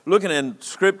Looking in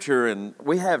Scripture, and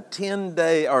we have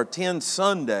 10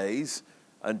 Sundays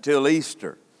until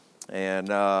Easter.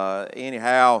 And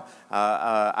anyhow,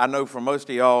 I know for most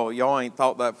of y'all ain't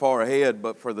thought that far ahead,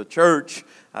 but for the church,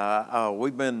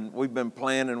 we've been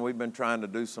planning, we've been trying to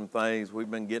do some things.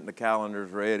 We've been getting the calendars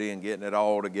ready and getting it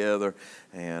all together.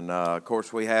 And of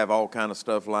course, we have all kind of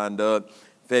stuff lined up.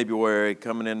 February,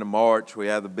 coming into March, we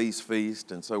have the Beast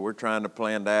Feast, and so we're trying to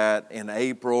plan that. In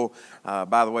April,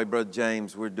 by the way, Brother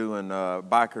James, we're doing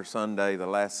Biker Sunday, the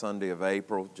last Sunday of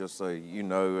April, just so you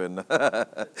know, and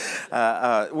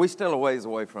we still a ways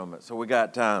away from it, so we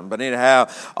got time. But anyhow,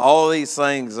 all these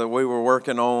things that we were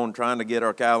working on, trying to get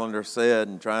our calendar set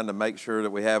and trying to make sure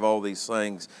that we have all these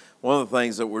things. One of the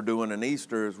things that we're doing in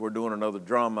Easter is we're doing another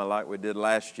drama like we did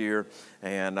last year.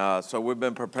 And so we've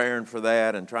been preparing for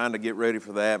that and trying to get ready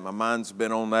for that. My mind's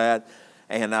been on that.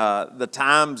 And the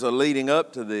times are leading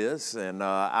up to this. And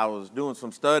I was doing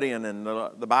some studying in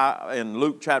in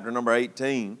Luke chapter number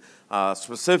 18,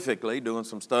 specifically doing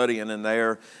some studying in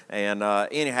there. And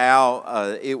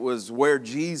anyhow, it was where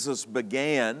Jesus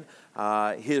began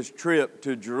his trip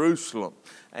to Jerusalem.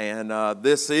 And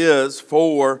this is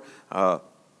for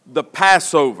the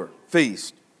Passover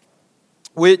feast,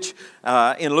 which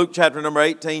in Luke chapter number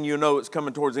 18, you know it's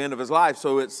coming towards the end of his life.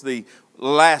 So it's the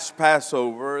last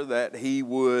Passover that he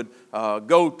would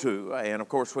go to. And of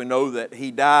course, we know that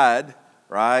he died,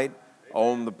 right,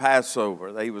 on the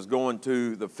Passover. He was going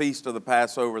to the feast of the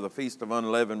Passover, the feast of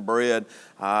unleavened bread.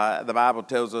 The Bible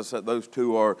tells us that those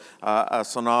two are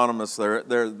synonymous. They're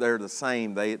the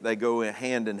same. They go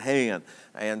hand in hand.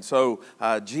 And so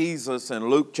Jesus in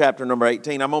Luke chapter number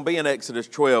 18, I'm going to be in Exodus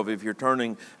 12. If you're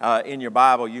turning in your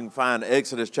Bible, you can find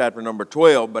Exodus chapter number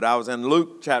 12. But I was in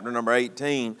Luke chapter number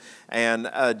 18, and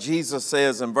Jesus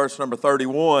says in verse number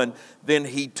 31, "Then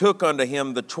he took unto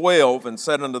him the 12 and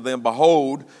said unto them,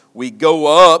 Behold, we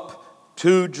go up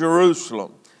to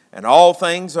Jerusalem, and all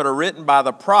things that are written by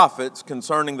the prophets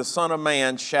concerning the Son of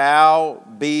Man shall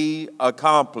be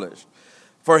accomplished.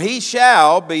 For he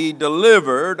shall be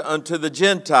delivered unto the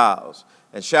Gentiles,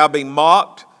 and shall be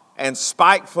mocked and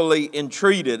spitefully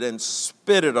entreated and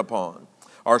spitted on.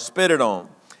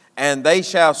 And they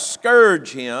shall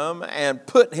scourge him and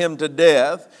put him to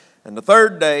death, and the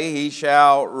third day he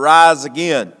shall rise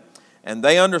again. And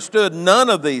they understood none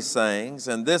of these things,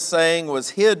 and this saying was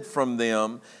hid from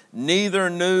them, neither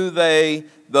knew they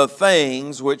the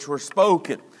things which were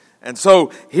spoken." And so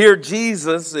here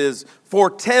Jesus is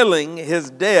foretelling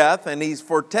his death, and he's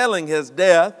foretelling his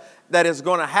death that is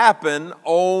going to happen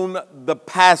on the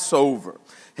Passover.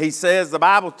 He says, the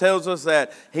Bible tells us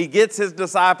that he gets his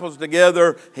disciples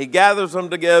together, he gathers them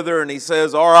together, and he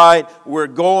says, all right, we're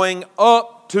going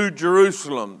up to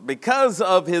Jerusalem. Because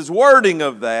of his wording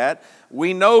of that,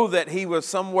 we know that he was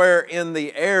somewhere in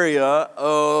the area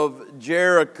of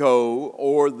Jericho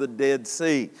or the Dead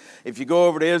Sea. If you go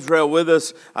over to Israel with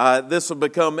us, this will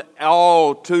become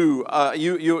all too,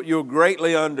 you'll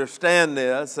greatly understand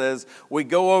this. As we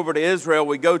go over to Israel,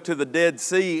 we go to the Dead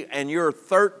Sea, and you're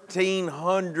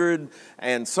 1,300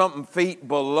 and something feet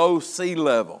below sea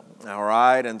level. All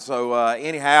right, and so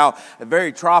anyhow, a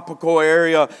very tropical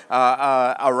area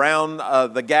around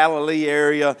the Galilee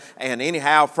area, and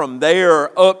anyhow, from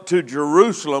there up to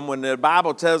Jerusalem, when the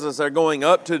Bible tells us they're going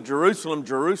up to Jerusalem,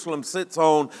 Jerusalem sits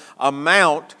on a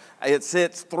mount. It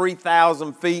sits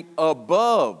 3,000 feet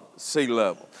above sea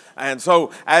level. And so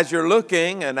as you're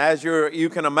looking, and as you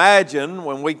can imagine,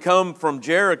 when we come from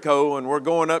Jericho and we're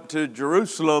going up to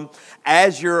Jerusalem,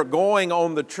 as you're going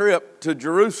on the trip to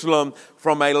Jerusalem,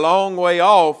 from a long way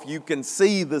off, you can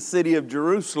see the city of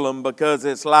Jerusalem, because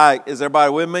it's like, is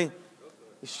everybody with me?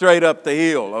 Straight up the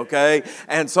hill, okay?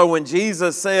 And so when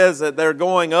Jesus says that they're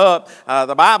going up,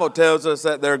 the Bible tells us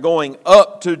that they're going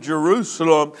up to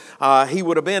Jerusalem. He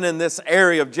would have been in this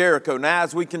area of Jericho. Now,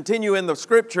 as we continue in the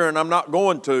Scripture, and I'm not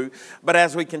going to, but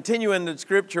as we continue in the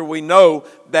Scripture, we know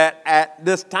that at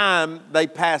this time they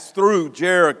passed through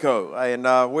Jericho. And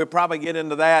we'll probably get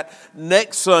into that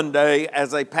next Sunday as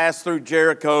they pass through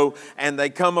Jericho and they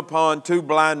come upon two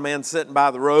blind men sitting by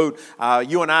the road.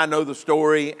 You and I know the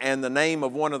story and the name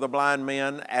of one of the blind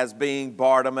men as being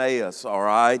Bartimaeus, all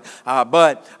right?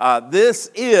 But this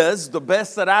is the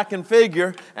best that I can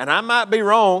figure, and I might be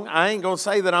wrong. I ain't going to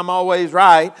say that I'm always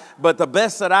right, but the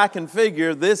best that I can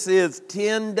figure, this is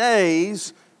 10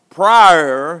 days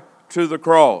prior to the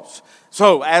cross.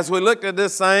 So as we looked at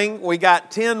this thing, we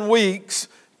got 10 weeks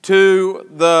to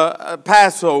the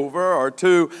Passover or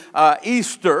to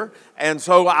Easter. And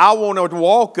so I want to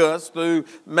walk us through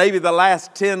maybe the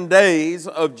last 10 days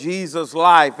of Jesus'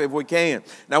 life if we can.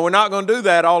 Now, we're not going to do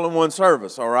that all in one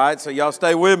service, all right? So y'all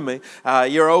stay with me.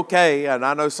 You're okay. And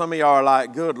I know some of y'all are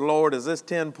like, good Lord, is this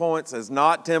 10 points? It's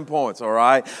not 10 points, all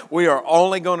right? We are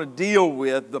only going to deal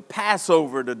with the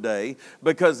Passover today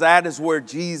because that is where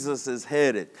Jesus is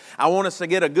headed. I want us to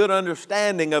get a good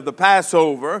understanding of the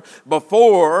Passover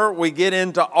before we get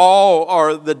into all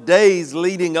or the days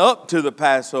leading up to the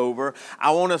Passover.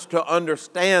 I want us to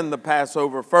understand the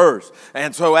Passover first.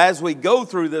 And so as we go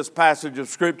through this passage of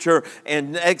Scripture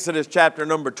in Exodus chapter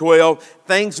number 12,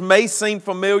 things may seem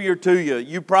familiar to you.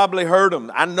 You probably heard them.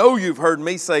 I know you've heard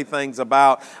me say things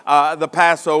about the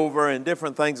Passover and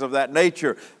different things of that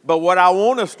nature. But what I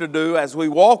want us to do as we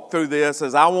walk through this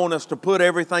is I want us to put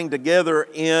everything together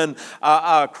in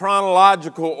a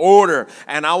chronological order.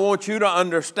 And I want you to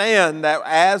understand that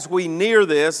as we near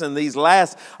this in these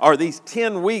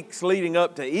 10 weeks leading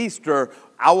up to Easter,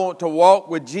 I want to walk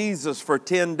with Jesus for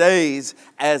 10 days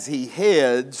as He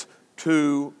heads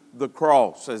to the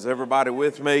cross. Is everybody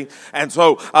with me? And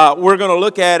so we're going to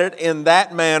look at it in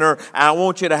that manner. I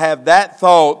want you to have that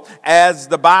thought as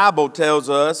the Bible tells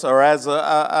us, or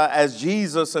as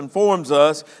Jesus informs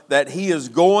us that He is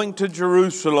going to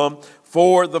Jerusalem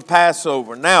for the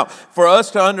Passover. Now, for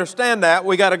us to understand that,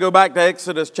 we got to go back to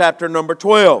Exodus chapter number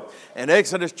 12. In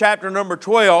Exodus chapter number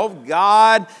 12,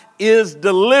 God is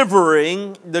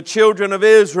delivering the children of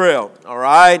Israel. All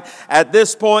right? At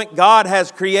this point, God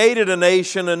has created a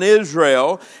nation in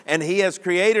Israel, and He has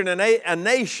created a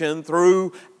nation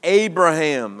through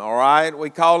Abraham, all right? We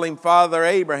call him Father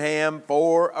Abraham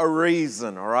for a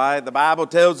reason, all right? The Bible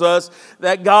tells us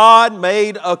that God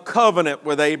made a covenant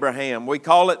with Abraham. We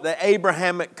call it the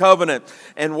Abrahamic covenant,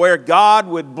 and where God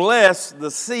would bless the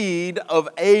seed of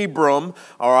Abram,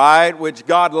 all right, which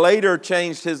God later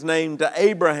changed his name to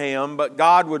Abraham, but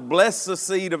God would bless the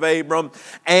seed of Abram,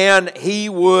 and He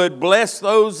would bless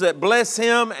those that bless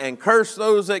him and curse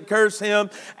those that curse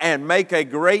him and make a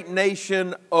great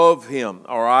nation of him,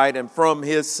 all right? And from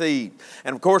his seed.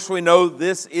 And of course we know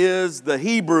this is the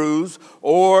Hebrews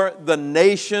or the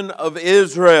nation of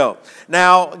Israel.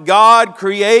 Now God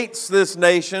creates this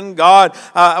nation.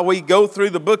 We go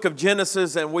through the book of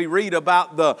Genesis and we read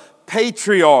about the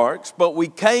patriarchs, but we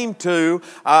came to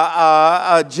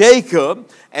Jacob,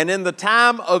 and in the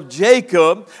time of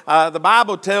Jacob, the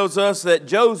Bible tells us that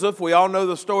Joseph, we all know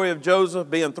the story of Joseph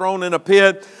being thrown in a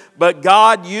pit, but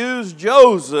God used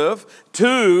Joseph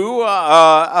to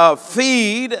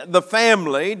feed the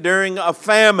family during a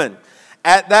famine.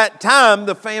 At that time,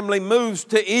 the family moves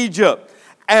to Egypt.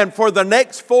 And for the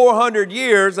next 400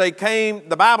 years,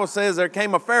 the Bible says there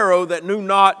came a Pharaoh that knew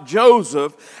not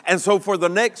Joseph. And so for the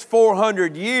next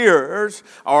 400 years,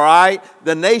 all right,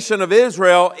 the nation of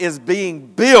Israel is being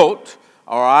built,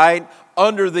 all right,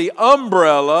 under the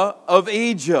umbrella of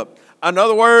Egypt. In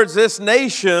other words, this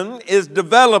nation is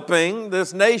developing,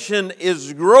 this nation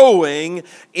is growing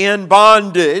in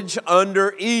bondage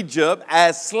under Egypt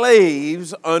as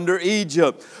slaves under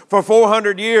Egypt. For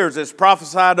 400 years it's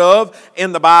prophesied of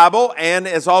in the Bible, and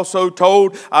it's also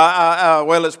told,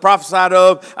 it's prophesied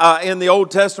of in the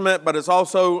Old Testament, but it's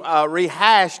also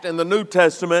rehashed in the New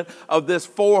Testament of this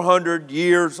 400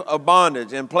 years of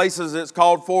bondage. In places it's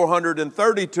called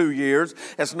 432 years.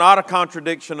 It's not a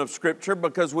contradiction of Scripture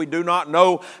because we do not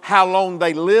know how long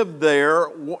they lived there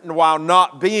while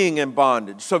not being in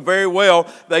bondage. So very well,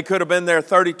 they could have been there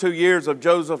 32 years of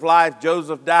Joseph's life.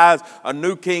 Joseph dies, a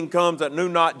new king comes that knew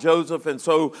not Joseph, and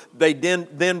so they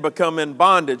then become in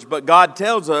bondage. But God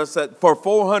tells us that for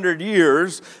 400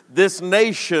 years, this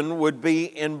nation would be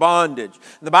in bondage.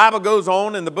 The Bible goes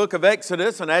on in the book of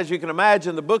Exodus, and as you can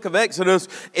imagine, the book of Exodus,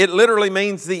 it literally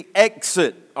means the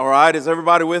exit. All right, is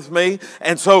everybody with me?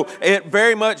 And so it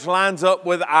very much lines up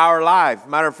with our life.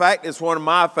 Matter of fact, it's one of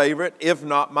my favorite, if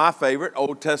not my favorite,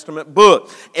 Old Testament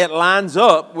book. It lines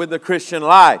up with the Christian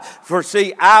life. For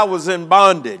see, I was in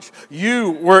bondage.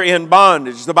 You were in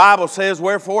bondage. The Bible says,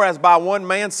 wherefore, as by one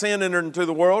man sin entered into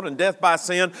the world, and death by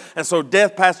sin, and so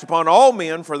death passed upon all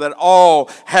men, for that all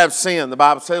have sinned. The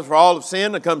Bible says, for all have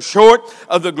sinned and come short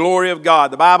of the glory of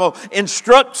God. The Bible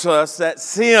instructs us that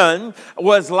sin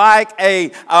was like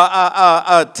a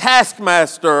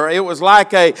taskmaster. It was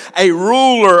like a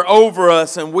ruler over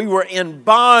us, and we were in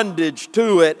bondage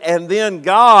to it. And then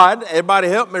God, everybody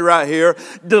help me right here,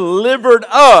 delivered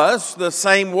us the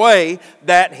same way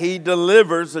that He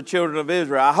delivers the children of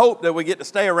Israel. I hope that we get to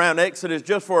stay around Exodus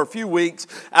just for a few weeks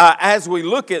as we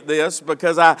look at this,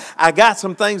 because I got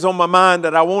some things on my mind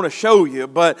that I want to show you.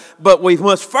 But we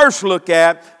must first look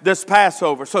at this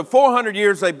Passover. So 400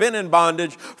 years they've been in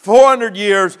bondage. 400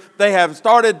 years they have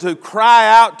started to cry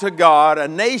out to God. A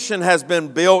nation has been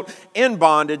built in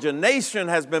bondage. A nation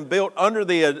has been built under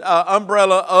the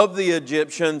umbrella of the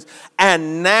Egyptians.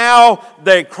 And now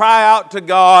they cry out to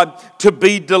God to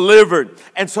be delivered.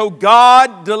 And so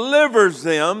God delivers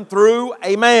them through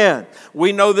a man.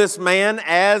 We know this man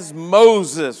as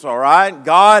Moses, all right?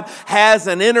 God has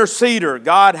an interceder.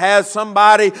 God has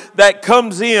somebody that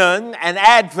comes in, an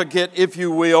advocate, if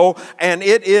you will, and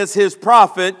it is his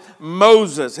prophet,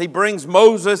 Moses. He brings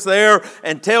Moses there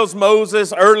and tells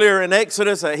Moses earlier in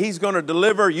Exodus that he's going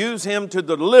to use him to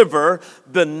deliver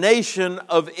the nation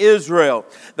of Israel.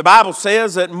 The Bible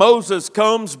says that Moses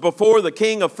comes before the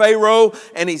king of Pharaoh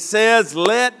and he says,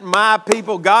 let my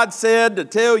people, God said to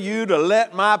tell you to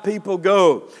let my people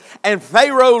go. And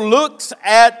Pharaoh looks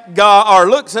at God, or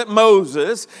looks at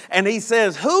Moses, and he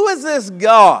says, who is this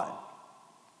God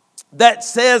that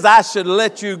says I should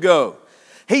let you go?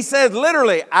 He says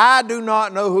literally, I do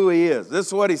not know who he is. This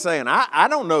is what he's saying. I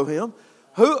don't know him.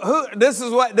 This is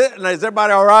what, is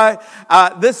everybody all right?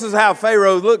 This is how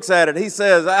Pharaoh looks at it. He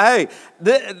says, hey,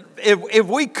 if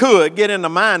we could get in the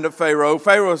mind of Pharaoh,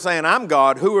 Pharaoh's saying, I'm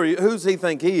God. Who's he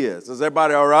think he is? Is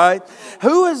everybody all right?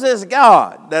 Who is this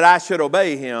God that I should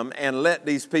obey him and let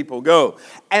these people go?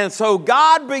 And so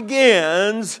God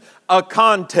begins a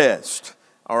contest.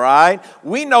 All right?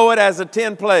 We know it as the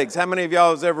 10 plagues. How many of y'all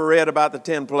has ever read about the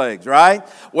 10 plagues, right?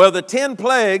 Well, the 10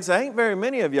 plagues, there ain't very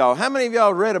many of y'all. How many of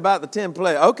y'all read about the 10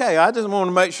 plagues? Okay, I just want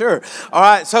to make sure. All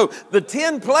right, so the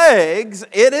 10 plagues,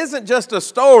 it isn't just a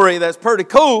story that's pretty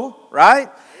cool, right?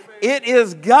 It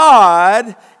is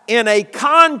God in a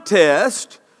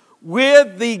contest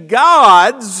with the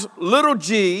gods, little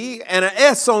g, and an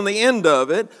S on the end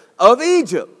of it, of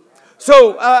Egypt.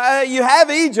 So you have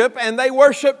Egypt, and they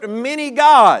worshipped many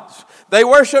gods. They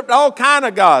worshipped all kind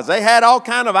of gods. They had all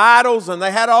kind of idols, and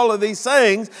they had all of these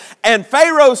things. And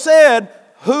Pharaoh said,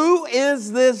 who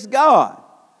is this God?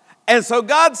 And so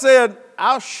God said,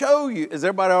 I'll show you. Is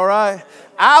everybody all right?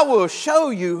 I will show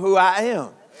you who I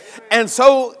am. And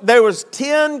so there was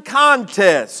 10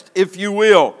 contests, if you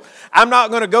will. I'm not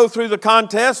going to go through the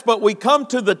contest, but we come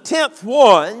to the 10th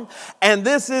one, and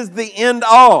this is the end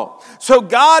all. So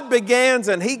God begins,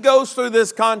 and he goes through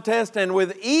this contest, and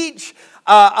with each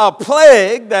a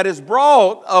plague that is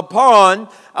brought upon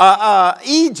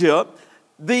Egypt,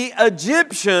 the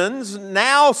Egyptians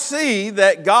now see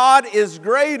that God is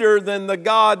greater than the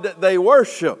God that they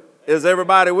worship. Is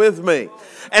everybody with me?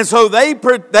 And so they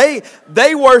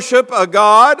worship a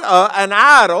god, an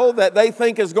idol that they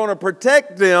think is going to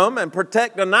protect them and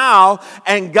protect the Nile,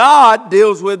 and God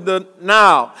deals with the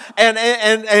Nile. And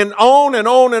on and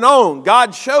on and on.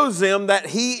 God shows them that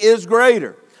he is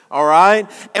greater. All right?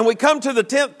 And we come to the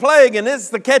 10th plague, and it's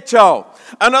the catch-all.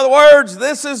 In other words,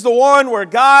 this is the one where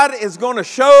God is going to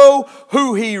show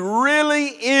who he really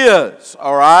is.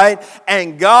 All right?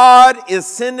 And God is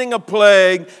sending a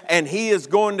plague, and he is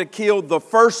going to kill the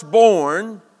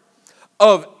firstborn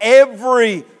of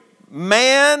every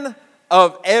man,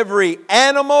 of every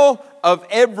animal, of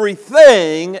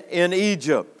everything in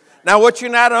Egypt. Now, what you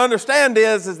now to understand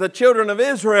is the children of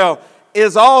Israel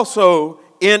is also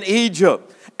in Egypt.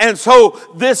 And so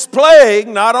this plague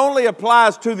not only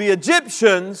applies to the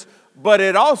Egyptians, but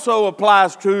it also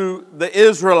applies to the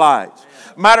Israelites.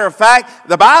 Matter of fact,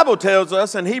 the Bible tells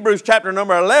us in Hebrews chapter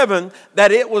number 11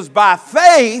 that it was by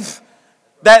faith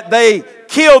that they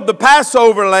killed the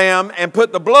Passover lamb and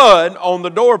put the blood on the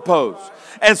doorposts.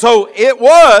 And so it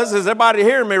was, is everybody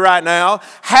hearing me right now,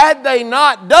 had they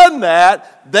not done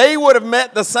that, they would have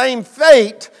met the same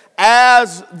fate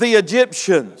as the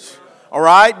Egyptians. All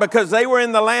right, because they were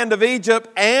in the land of Egypt,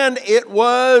 and it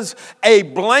was a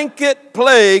blanket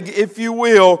plague, if you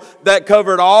will, that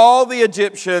covered all the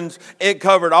Egyptians, it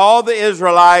covered all the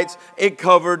Israelites, it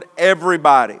covered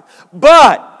everybody.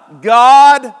 But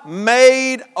God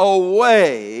made a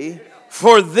way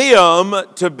for them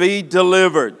to be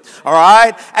delivered. All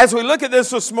right? As we look at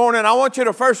this morning, I want you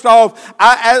to first off,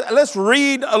 let's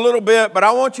read a little bit, but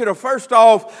I want you to first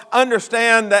off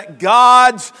understand that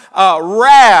God's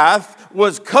wrath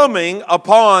was coming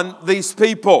upon these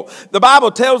people. The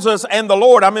Bible tells us, and the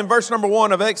Lord, I'm in verse number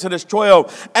 1 of Exodus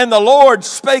 12, and the Lord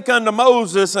spake unto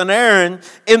Moses and Aaron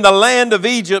in the land of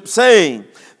Egypt, saying,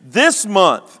 this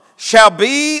month shall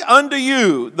be unto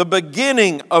you the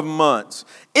beginning of months.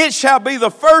 It shall be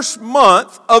the first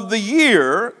month of the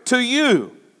year to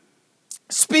you.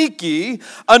 Speak ye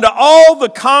unto all the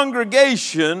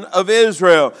congregation of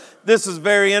Israel. This is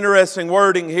very interesting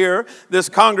wording here. This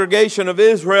congregation of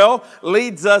Israel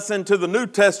leads us into the New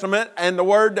Testament and the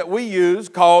word that we use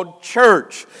called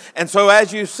church. And so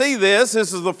as you see this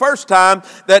is the first time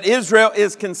that Israel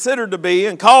is considered to be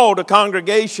and called a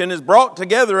congregation, is brought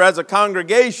together as a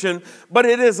congregation, but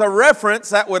it is a reference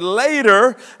that would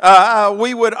later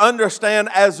we would understand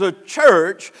as a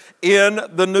church in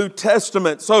the New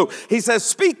Testament. So he says,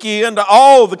 speak ye unto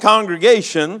all the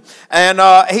congregation,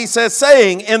 and he says,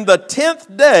 saying, in the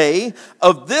 10th day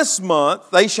of this month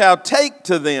they shall take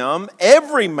to them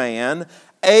every man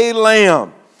a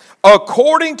lamb,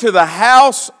 according to the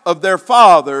house of their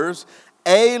fathers,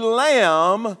 a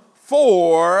lamb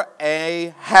for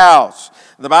a house.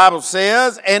 The Bible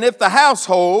says, and if the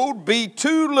household be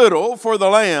too little for the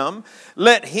lamb,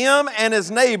 let him and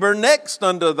his neighbor next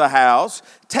unto the house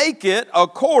take it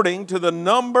according to the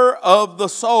number of the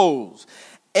souls.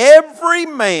 Every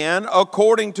man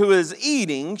according to his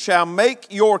eating shall make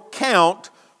your count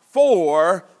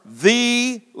for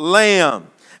the lamb.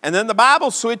 And then the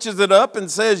Bible switches it up and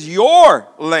says, your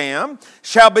lamb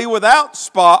shall be without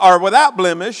spot or without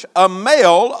blemish, a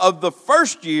male of the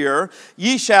first year.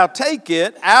 Ye shall take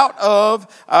it out of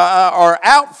or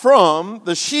out from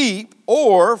the sheep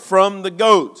or from the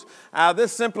goats.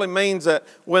 This simply means that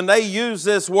when they use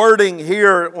this wording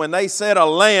here, when they said a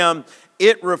lamb,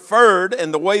 it referred,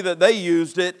 and the way that they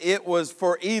used it, it was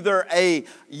for either a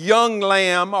young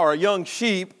lamb or a young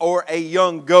sheep or a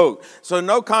young goat. So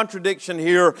no contradiction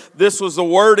here. This was the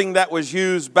wording that was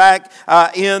used back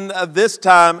in this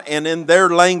time and in their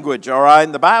language, all right?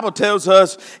 And the Bible tells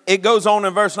us, it goes on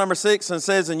in verse number 6 and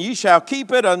says, and ye shall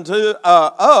keep it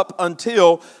up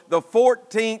until the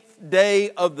 14th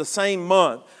day of the same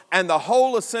month, and the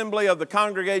whole assembly of the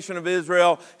congregation of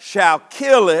Israel shall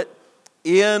kill it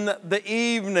in the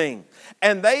evening.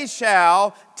 And they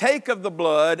shall take of the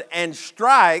blood and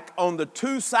strike on the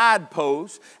two side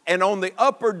posts and on the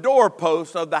upper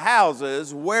doorposts of the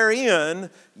houses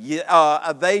wherein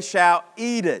they shall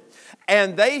eat it.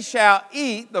 And they shall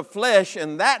eat the flesh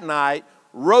in that night,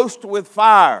 roast with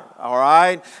fire, all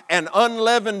right, and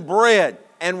unleavened bread,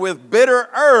 and with bitter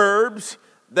herbs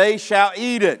they shall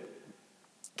eat it.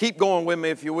 Keep going with me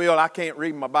if you will. I can't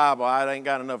read my Bible. I ain't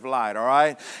got enough light, all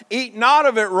right? Eat not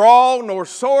of it raw, nor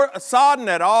sodden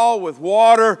at all with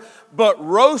water, but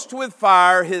roast with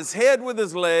fire his head with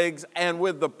his legs, and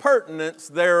with the purtenance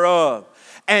thereof.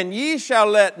 And ye shall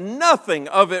let nothing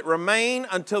of it remain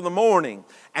until the morning.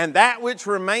 And that which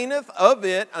remaineth of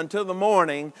it until the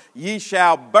morning ye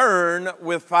shall burn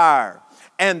with fire.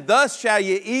 And thus shall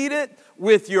ye eat it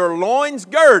with your loins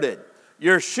girded,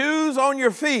 your shoes on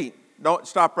your feet. Don't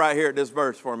stop right here at this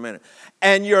verse for a minute.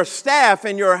 And your staff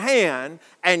in your hand,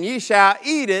 and ye shall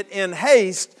eat it in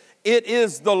haste. It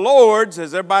is the Lord's,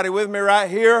 is everybody with me right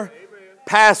here? Amen.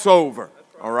 Passover.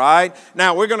 All right.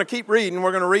 Now we're going to keep reading. We're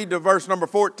going to read to verse number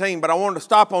 14, but I wanted to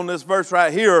stop on this verse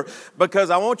right here because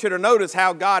I want you to notice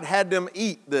how God had them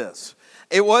eat this.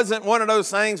 It wasn't one of those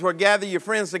things where gather your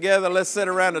friends together, let's sit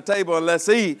around the table and let's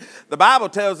eat. The Bible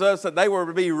tells us that they were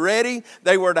to be ready.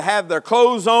 They were to have their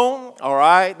clothes on, all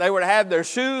right? They were to have their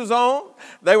shoes on.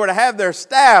 They were to have their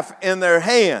staff in their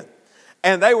hand.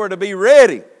 And they were to be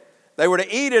ready. They were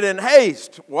to eat it in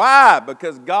haste. Why?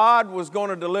 Because God was going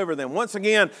to deliver them. Once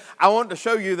again, I want to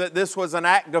show you that this was an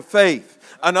act of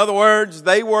faith. In other words,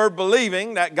 they were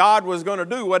believing that God was going to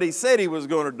do what He said He was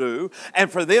going to do.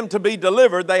 And for them to be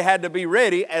delivered, they had to be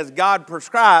ready as God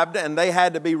prescribed, and they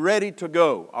had to be ready to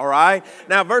go. All right?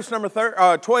 Now, verse number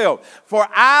 12. For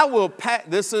I will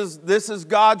this is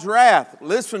God's wrath.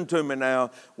 Listen to me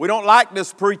now. We don't like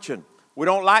this preaching. We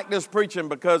don't like this preaching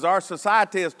because our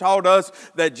society has taught us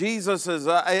that Jesus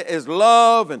is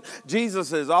love and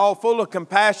Jesus is all full of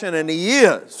compassion, and He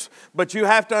is. But you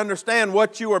have to understand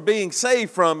what you are being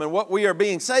saved from, and what we are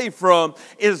being saved from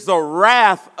is the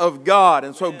wrath of God.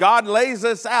 And so God lays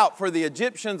this out for the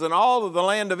Egyptians and all of the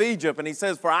land of Egypt. And He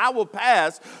says, for I will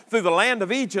pass through the land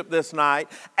of Egypt this night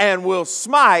and will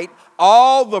smite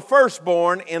all the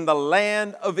firstborn in the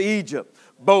land of Egypt,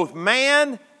 both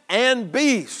man and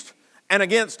beast. And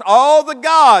against all the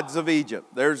gods of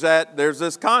Egypt. There's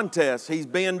this contest. He's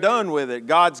being done with it.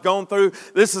 God's gone through.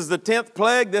 This is the 10th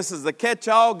plague. This is the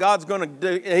catch-all.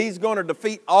 He's going to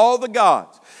defeat all the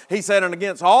gods. He said, and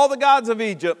against all the gods of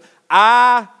Egypt,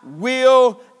 I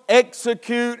will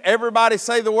execute. Everybody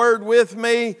say the word with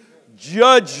me.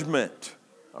 Judgment.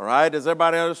 All right. Does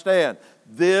everybody understand?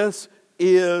 This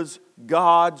is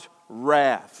God's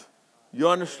wrath. You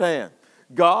understand?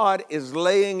 God is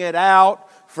laying it out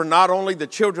for not only the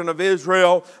children of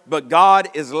Israel, but God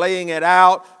is laying it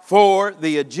out for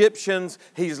the Egyptians.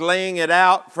 He's laying it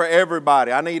out for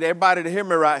everybody. I need everybody to hear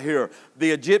me right here.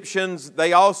 The Egyptians,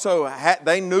 they also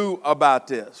they knew about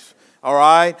this. All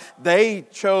right? They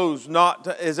chose not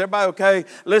to. Is everybody okay?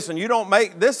 Listen, you don't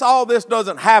make this, all this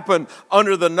doesn't happen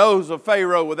under the nose of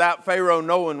Pharaoh without Pharaoh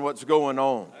knowing what's going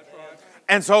on.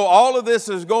 And so all of this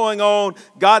is going on.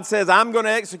 God says, I'm going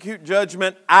to execute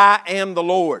judgment. I am the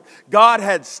Lord. God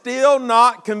had still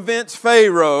not convinced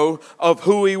Pharaoh of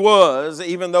who he was,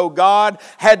 even though God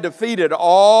had defeated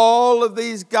all of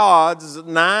these gods,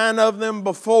 9 of them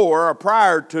before or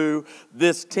prior to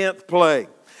this 10th plague.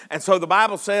 And so the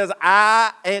Bible says,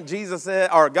 Jesus said,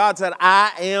 or God said,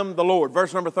 I am the Lord.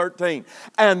 Verse number 13.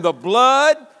 And the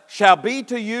blood shall be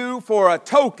to you for a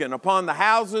token upon the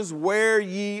houses where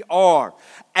ye are.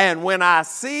 And when I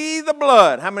see the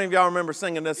blood, how many of y'all remember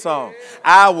singing this song?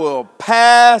 I will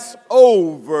pass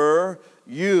over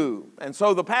you. And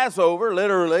so the Passover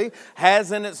literally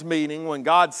has in its meaning when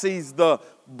God sees the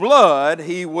blood,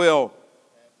 he will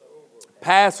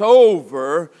pass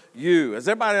over you. Does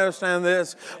everybody understand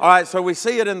this? All right, so we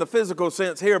see it in the physical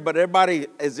sense here, but everybody,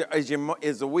 is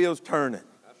the wheels turning?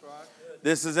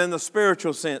 This is in the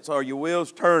spiritual sense. Are your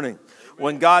wheels turning?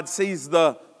 When God sees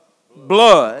the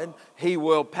blood, he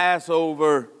will pass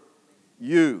over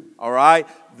you. All right?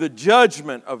 The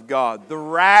judgment of God, the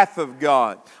wrath of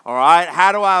God. All right?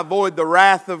 How do I avoid the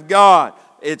wrath of God?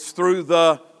 It's through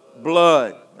the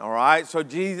blood. All right? So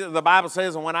the Bible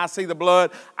says, and when I see the blood,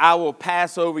 I will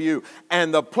pass over you.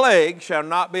 And the plague shall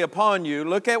not be upon you.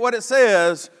 Look at what it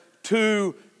says,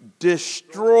 to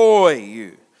destroy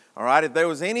you. All right, if there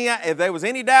was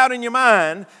any doubt in your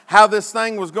mind how this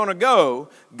thing was going to go,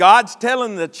 God's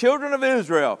telling the children of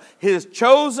Israel, his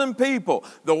chosen people,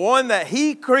 the one that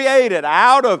he created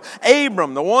out of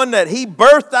Abram, the one that he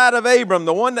birthed out of Abram,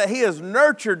 the one that he has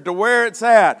nurtured to where it's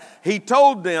at. He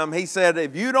told them, he said,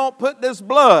 if you don't put this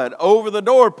blood over the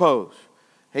doorpost,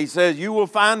 he says, you will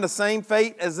find the same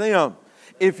fate as them.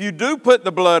 If you do put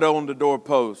the blood on the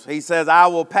doorpost, he says, I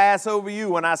will pass over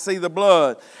you when I see the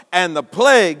blood. And the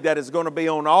plague that is going to be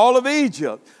on all of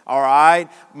Egypt, all right,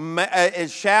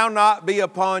 it shall not be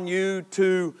upon you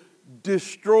to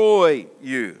destroy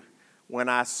you when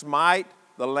I smite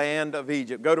the land of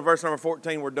Egypt. Go to verse number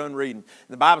 14, we're done reading.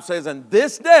 The Bible says, and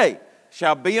this day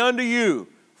shall be unto you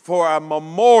for a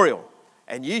memorial,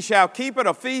 and ye shall keep it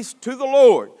a feast to the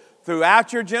Lord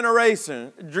throughout your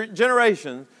generations.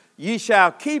 Ye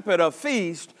shall keep it a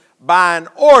feast by an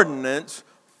ordinance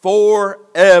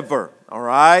forever. All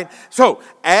right? So,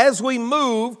 as we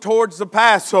move towards the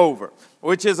Passover,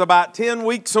 which is about 10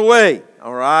 weeks away,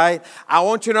 all right, I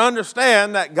want you to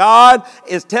understand that God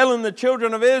is telling the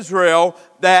children of Israel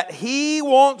that he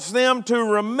wants them to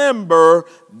remember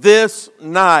this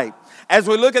night. As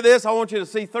we look at this, I want you to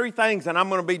see 3 things, and I'm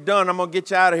going to be done. I'm going to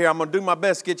get you out of here. I'm going to do my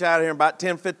best to get you out of here in about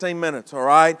 10, 15 minutes, all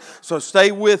right? So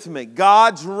stay with me.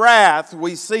 God's wrath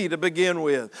we see to begin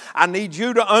with. I need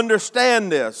you to understand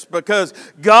this because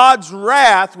God's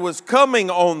wrath was coming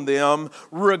on them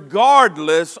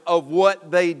regardless of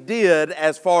what they did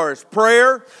as far as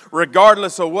prayer,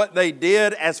 regardless of what they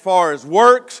did as far as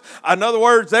works. In other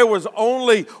words, there was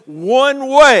only one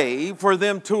way for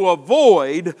them to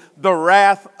avoid the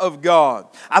wrath of God.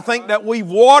 I think that we've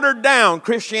watered down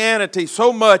Christianity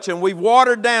so much and we've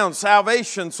watered down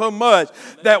salvation so much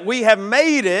that we have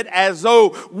made it as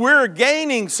though we're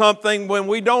gaining something when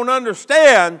we don't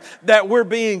understand that we're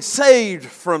being saved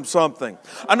from something.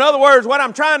 In other words, what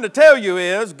I'm trying to tell you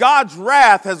is God's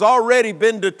wrath has already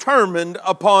been determined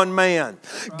upon man.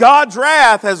 God's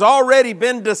wrath has already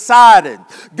been decided.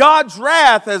 God's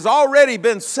wrath has already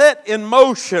been set in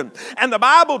motion. And the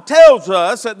Bible tells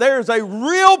us that there's a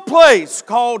real place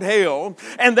called hell,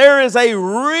 and there is a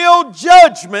real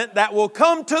judgment that will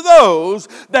come to those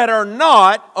that are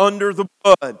not under the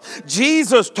blood.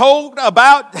 Jesus told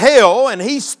about hell, and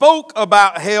he spoke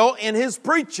about hell in his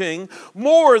preaching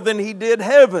more than he did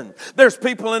heaven. There's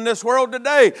people in this world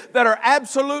today that are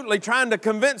absolutely trying to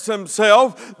convince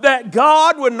themselves that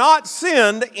God would not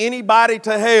send anybody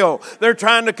to hell. They're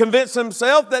trying to convince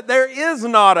themselves that there is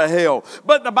not a hell.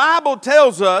 But the Bible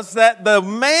tells us that the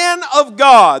man of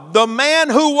God, the the man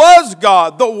who was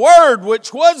God, the Word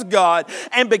which was God,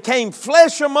 and became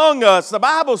flesh among us. The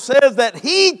Bible says that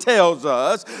He tells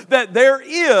us that there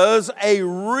is a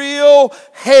real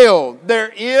hell.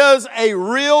 There is a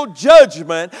real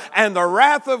judgment, and the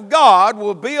wrath of God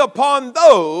will be upon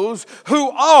those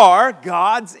who are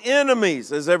God's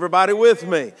enemies. Is everybody with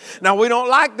me? Now, we don't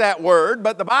like that word,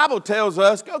 but the Bible tells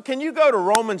us, can you go to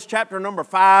Romans chapter number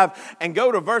 5 and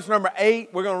go to verse number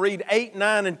 8? We're going to read 8,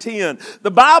 9, and 10.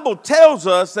 The Bible tells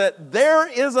us that there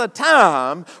is a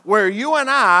time where you and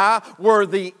I were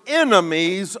the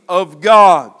enemies of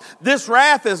God. This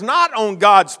wrath is not on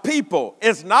God's people.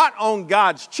 It's not on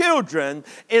God's children.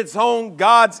 It's on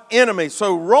God's enemies.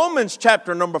 So Romans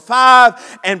chapter number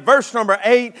 5 and verse number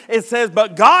 8, it says,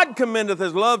 "But God commendeth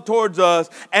His love towards us,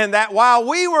 and that while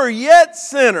we were yet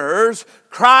sinners,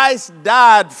 Christ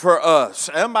died for us."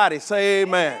 Everybody say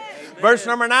amen. Verse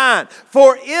number 9,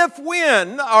 "For if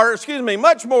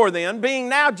much more then, being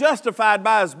now justified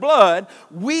by His blood,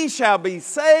 we shall be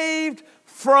saved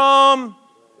from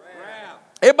wrath."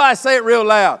 Everybody say it real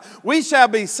loud. We shall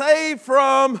be saved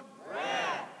from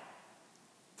wrath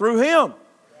through Him.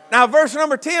 Now verse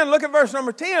number 10, look at verse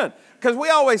number 10, because we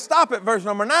always stop at verse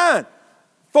number 9.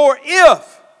 "For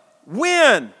if,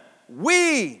 when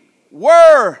we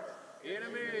were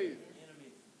enemies."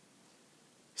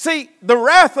 See, the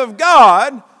wrath of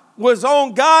God was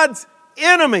on God's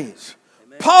enemies.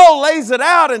 Amen. Paul lays it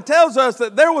out and tells us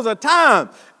that there was a time,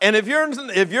 and if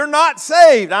you're not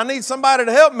saved, I need somebody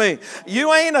to help me.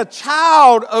 You ain't a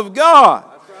child of God.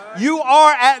 You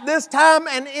are at this time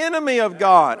an enemy of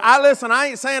God. I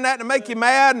ain't saying that to make you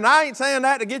mad, and I ain't saying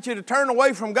that to get you to turn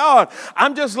away from God.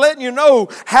 I'm just letting you know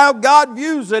how God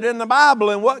views it in the Bible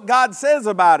and what God says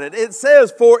about it. It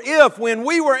says, "For if, when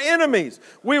we were enemies,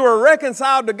 we were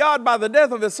reconciled to God by the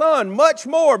death of His Son, much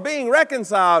more being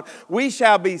reconciled, we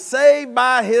shall be saved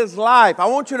by His life." I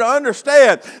want you to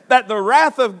understand that the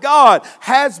wrath of God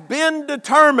has been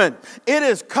determined. It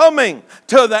is coming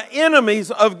to the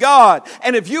enemies of God.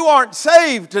 And if you aren't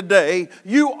saved today,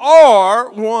 you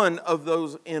are one of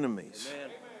those enemies.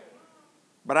 Amen.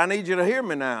 But I need you to hear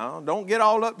me now. Don't get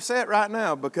all upset right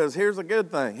now, because here's a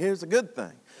good thing. Here's a good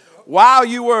thing. While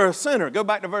you were a sinner, go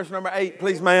back to verse number 8,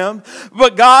 please, ma'am.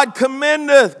 "But God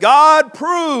commendeth," God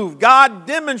proved, God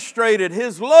demonstrated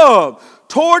His love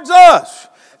towards us,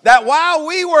 that while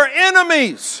we were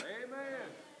enemies,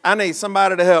 I need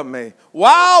somebody to help me.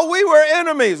 While we were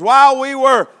enemies, while we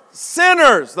were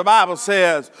sinners, the Bible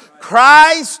says,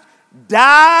 Christ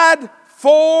died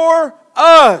for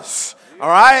us. All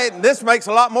right? And this makes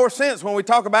a lot more sense when we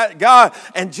talk about God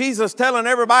and Jesus telling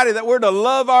everybody that we're to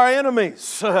love our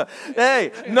enemies.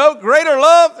 Hey, no greater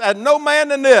love and no man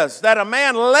than this, that a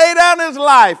man lay down his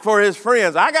life for his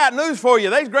friends. I got news for you.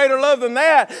 There's greater love than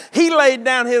that. He laid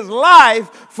down His life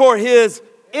for His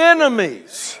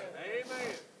enemies.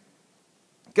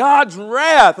 God's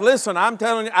wrath. Listen, I'm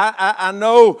telling you, I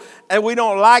know, and we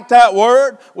don't like that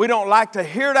word. We don't like to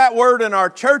hear that word in our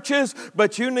churches,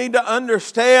 but you need to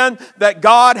understand that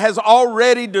God has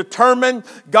already determined,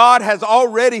 God has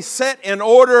already set in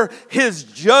order His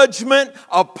judgment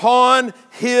upon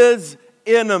His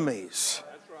enemies.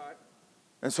 That's right.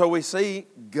 And so we see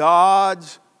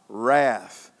God's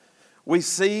wrath. We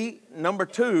see, number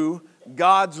 2,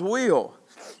 God's will.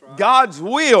 God's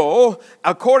will,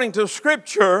 according to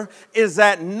Scripture, is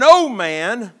that no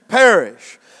man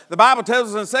perish. The Bible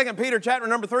tells us in 2 Peter chapter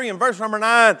number 3 and verse number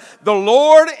 9, "The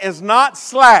Lord is not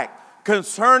slack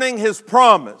concerning His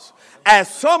promise,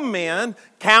 as some men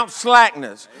count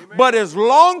slackness, but is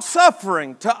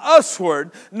long-suffering to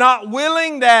usward, not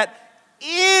willing that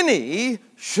any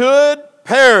should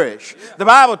perish." The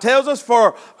Bible tells us,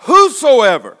 "For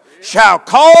whosoever shall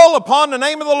call upon the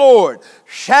name of the Lord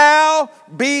shall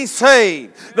be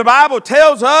saved." The Bible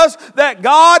tells us that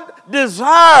God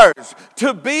desires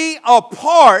to be a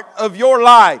part of your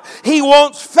life. He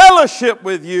wants fellowship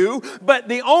with you, but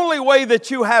the only way that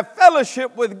you have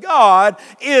fellowship with God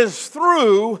is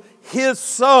through His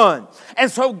Son.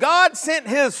 And so God sent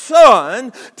His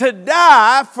Son to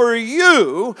die for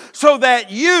you so that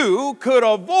you could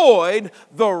avoid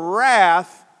the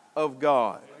wrath of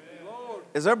God.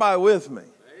 Is everybody with me?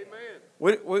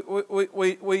 Amen.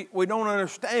 We don't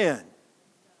understand.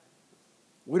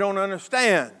 We don't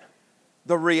understand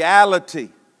the reality.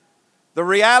 The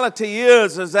reality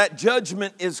is that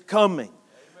judgment is coming.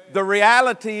 Amen. The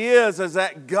reality is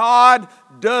that God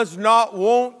does not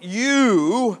want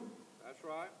you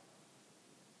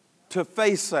to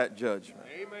face that judgment.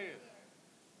 Amen.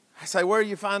 I say, where do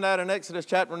you find that in Exodus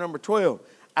chapter number 12?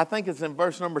 I think it's in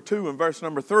verse number 2 and verse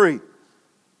number 3.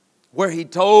 Where He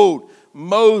told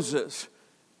Moses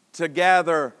to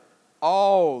gather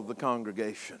all the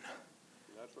congregation.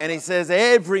 And he says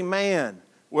every man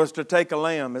was to take a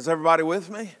lamb. Is everybody with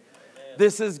me? Amen.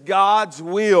 This is God's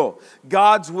will.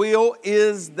 God's will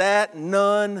is that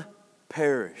none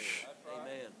perish.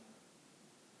 Amen.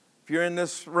 If you're in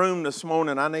this room this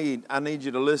morning, I need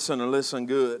you to listen and listen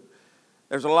good.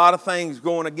 There's a lot of things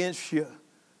going against you.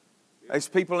 There's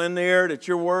people in there that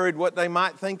you're worried what they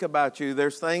might think about you.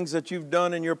 There's things that you've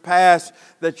done in your past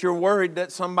that you're worried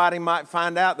that somebody might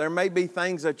find out. There may be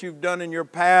things that you've done in your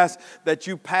past that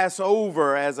you pass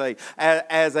over as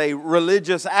a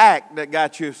religious act that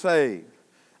got you saved.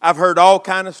 I've heard all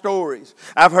kind of stories.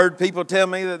 I've heard people tell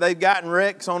me that they've gotten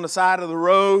wrecks on the side of the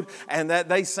road and that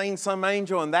they seen some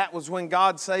angel and that was when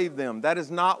God saved them. That is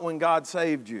not when God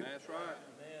saved you. That's right.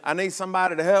 I need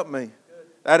somebody to help me.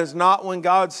 That is not when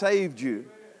God saved you.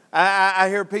 I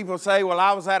hear people say, well,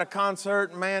 I was at a concert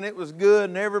and man, it was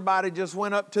good and everybody just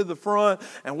went up to the front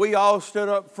and we all stood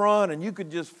up front and you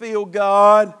could just feel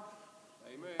God.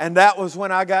 Amen. And that was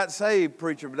when I got saved,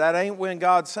 preacher, but that ain't when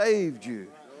God saved you.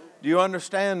 Do you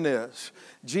understand this?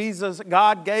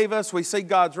 God gave us, we see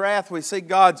God's wrath, we see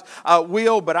God's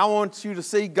will, but I want you to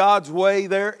see God's way.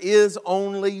 There is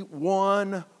only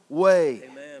one way.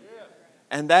 Amen.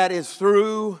 And that is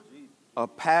through a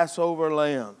Passover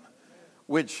lamb,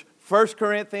 which 1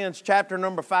 Corinthians chapter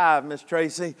number 5, Miss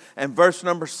Tracy, and verse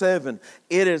number 7,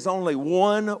 it is only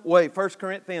one way. 1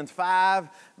 Corinthians 5,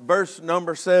 verse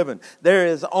number 7. There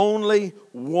is only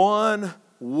one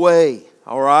way.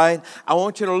 All right? I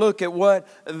want you to look at what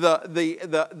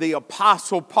the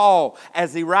Apostle Paul,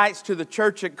 as he writes to the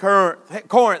church at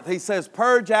Corinth, he says,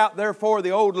 purge out therefore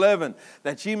the old leaven,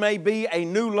 that ye may be a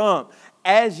new lump,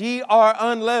 as ye are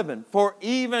unleavened. For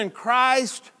even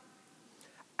Christ,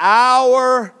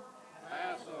 our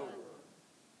Passover,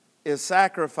 is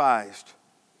sacrificed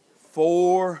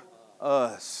for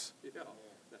us.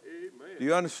 Do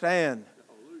you understand?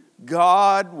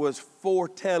 God was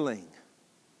foretelling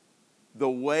the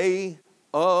way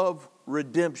of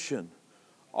redemption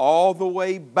all the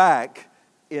way back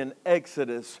in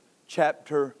Exodus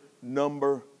chapter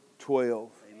number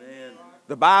 12. Amen.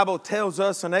 The Bible tells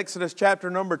us in Exodus chapter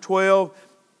number 12,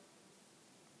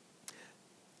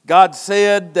 God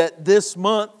said that this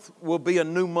month will be a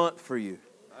new month for you.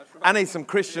 I need some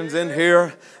Christians in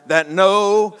here that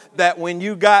know that when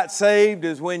you got saved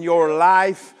is when your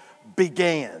life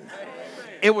began.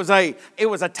 It was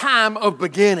a time of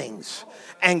beginnings.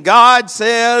 And God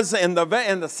says in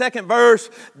the second verse,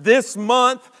 this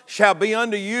month shall be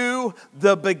unto you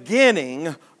the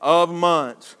beginning of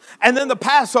months. And then the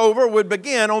Passover would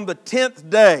begin on the 10th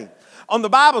day. The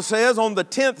Bible says on the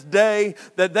 10th day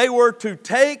that they were to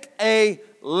take a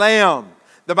lamb.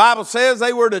 The Bible says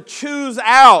they were to choose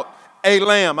out a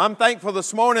lamb. I'm thankful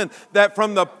this morning that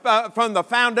from the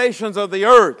foundations of the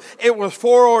earth, it was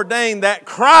foreordained that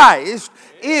Christ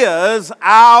is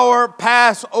our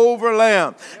Passover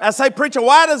lamb. I say, preacher,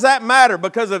 why does that matter?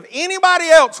 Because if anybody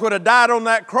else would have died on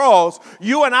that cross,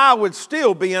 you and I would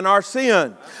still be in our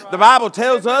sin. The Bible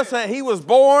tells us that he was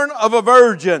born of a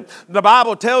virgin. The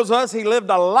Bible tells us he lived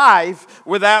a life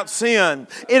without sin.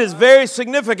 It is very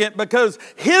significant because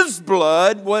his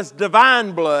blood was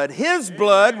divine blood. His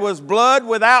blood was blood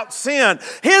without sin.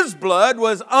 His blood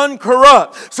was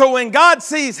uncorrupt. So when God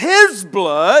sees his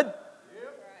blood,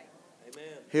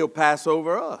 he'll pass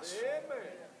over us.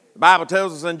 The Bible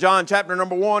tells us in John chapter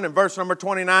number 1 and verse number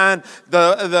 29,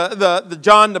 the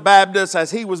John the Baptist,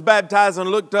 as he was baptized and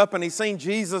looked up and he seen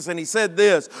Jesus and he said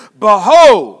this,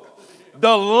 behold,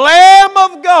 the Lamb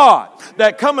of God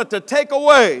that cometh to take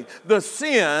away the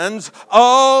sins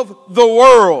of the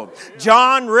world.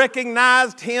 John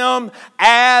recognized him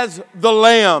as the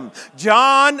Lamb.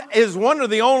 John is one of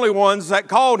the only ones that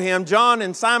called him. John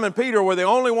and Simon Peter were the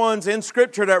only ones in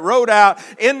Scripture that wrote out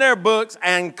in their books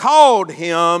and called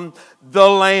him the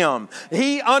Lamb.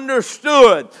 He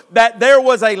understood that there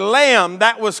was a lamb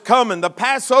that was coming. The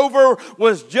Passover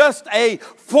was just a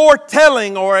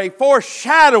foretelling or a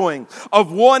foreshadowing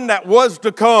of one that was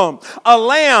to come. A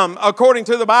lamb, according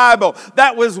to the Bible,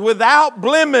 that was without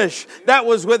blemish, that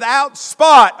was without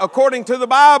spot, according to the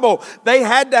Bible. They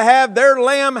had to have, their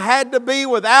lamb had to be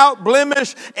without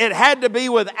blemish, it had to be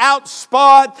without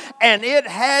spot, and it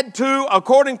had to,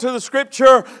 according to the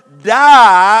Scripture,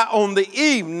 die on the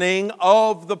evening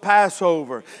of the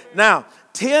Passover. Now,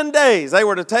 10 days they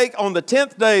were to take. On the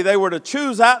 10th day they were to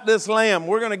choose out this lamb.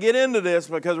 We're going to get into this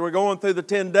because we're going through the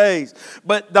 10 days.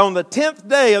 But on the 10th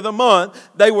day of the month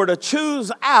they were to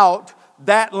choose out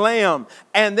that lamb.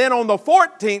 And then on the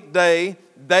 14th day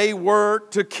they were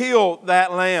to kill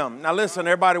that lamb. Now listen,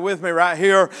 everybody with me right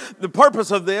here. The purpose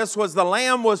of this was the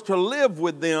lamb was to live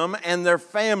with them and their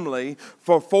family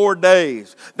for 4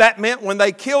 days. That meant when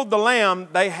they killed the lamb,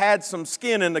 they had some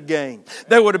skin in the game.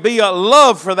 There would be a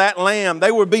love for that lamb.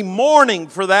 They would be mourning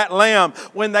for that lamb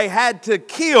when they had to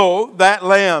kill that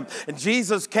lamb. And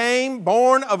Jesus came,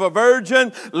 born of a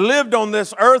virgin, lived on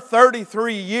this earth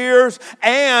 33 years,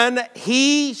 and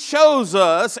He shows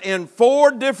us in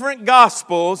 4 different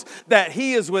Gospels that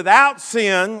He is without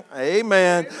sin,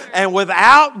 amen, and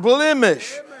without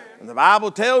blemish. And the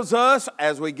Bible tells us,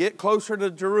 as we get closer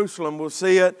to Jerusalem, we'll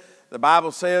see it, the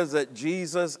Bible says that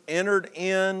Jesus entered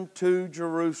into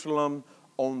Jerusalem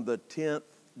on the 10th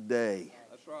day.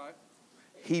 That's right.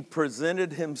 He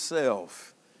presented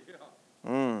Himself.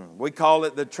 We call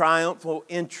it the triumphal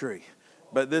entry.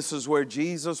 But this is where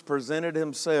Jesus presented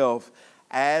Himself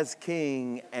as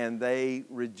King, and they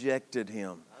rejected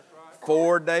Him.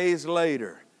 4 days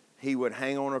later, He would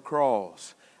hang on a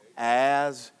cross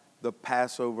as the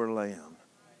Passover lamb.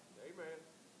 Amen.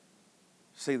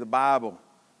 See, the Bible,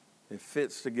 it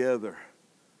fits together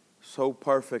so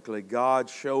perfectly. God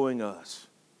showing us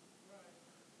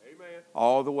Amen.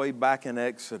 all the way back in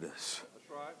Exodus That's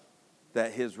right.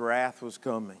 that His wrath was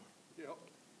coming, Yep.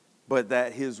 but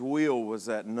that His will was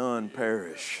that none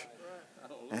perish,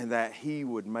 and that He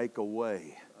would make a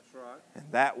way. That's right. And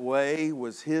that way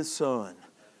was His Son,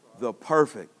 the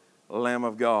perfect Lamb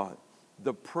of God,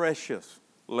 the precious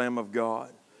Lamb of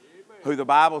God, who the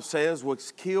Bible says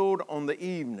was killed on the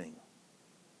evening.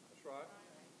 That's right.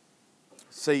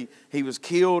 See, He was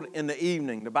killed in the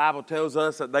evening. The Bible tells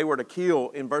us that they were to kill,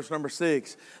 in verse number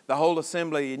 6, the whole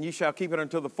assembly, and you shall keep it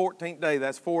until the 14th day.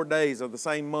 That's 4 days of the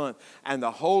same month. And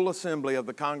the whole assembly of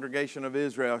the congregation of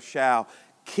Israel shall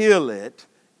kill it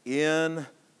in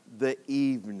the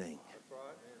evening. That's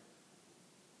right.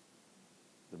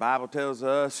 The Bible tells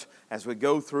us, as we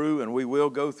go through, and we will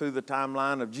go through the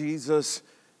timeline of Jesus,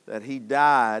 that He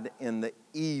died in the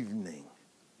evening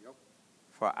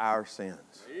for our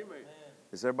sins. Amen.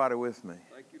 Is everybody with me?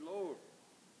 Thank you, Lord.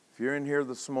 If you're in here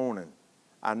this morning,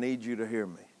 I need you to hear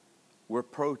me. We're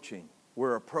approaching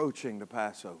the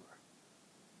Passover.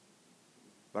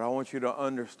 But I want you to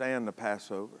understand the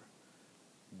Passover.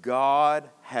 God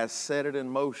has set it in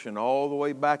motion all the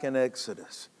way back in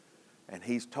Exodus. And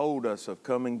He's told us of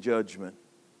coming judgment.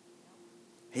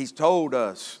 He's told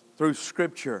us through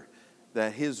Scripture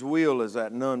that His will is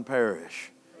that none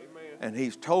perish. Amen. And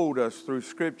He's told us through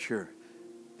Scripture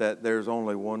that there's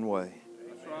only one way.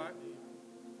 That's right.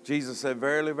 Jesus said,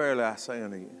 verily, verily, I say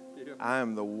unto you, Yeah. I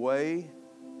am the way,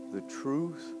 the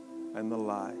truth, and the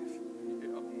life.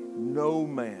 Yeah. No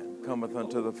man cometh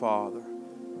unto the Father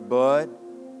but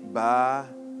by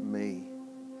me.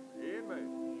 Amen.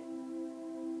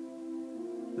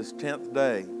 This 10th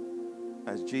day,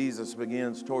 as Jesus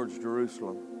begins towards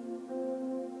Jerusalem,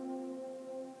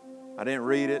 I didn't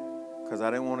read it because I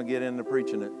didn't want to get into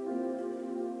preaching it.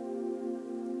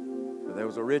 But there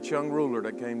was a rich young ruler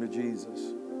that came to Jesus.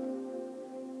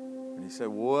 And he said,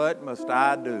 what must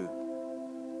I do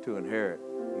to inherit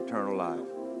eternal life?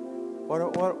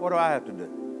 What do I have to do?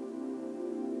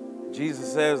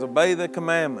 Jesus says, obey the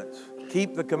commandments.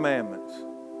 Keep the commandments.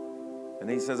 And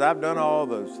He says, I've done all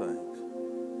those things.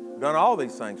 I've done all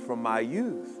these things from my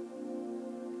youth.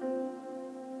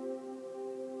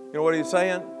 You know what He's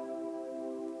saying?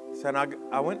 He said,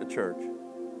 I went to church. That's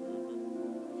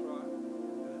right.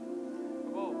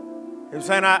 Come on. He was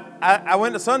saying, I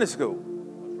went to Sunday school.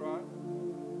 That's right.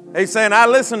 He's saying, I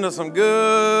listened to some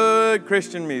good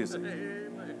Christian music. Amen.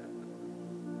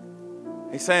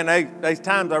 He's saying, there's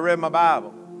times I read my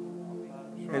Bible.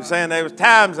 He was saying there was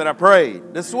times that I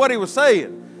prayed. This is what he was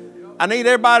saying. I need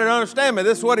everybody to understand me.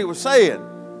 This is what he was saying.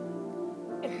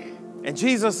 And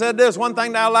Jesus said this, one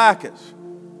thing thou likest.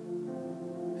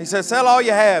 He says, sell all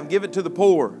you have, give it to the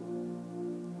poor.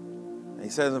 And He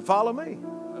says, and follow me.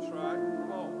 That's right.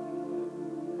 Come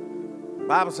on. The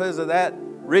Bible says that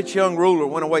rich young ruler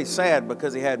went away sad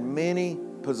because he had many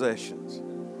possessions.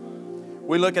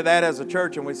 We look at that as a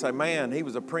church and we say, man, he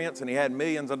was a prince and he had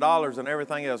millions of dollars and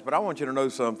everything else. But I want you to know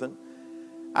something.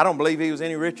 I don't believe he was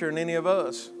any richer than any of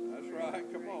us. That's right.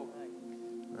 Come on.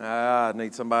 I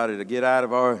need somebody to get out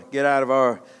of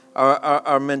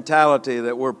our mentality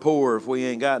that we're poor if we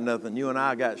ain't got nothing. You and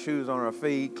I got shoes on our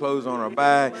feet, clothes on our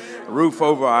back, a roof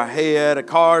over our head, a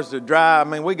cars to drive. I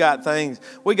mean, we got things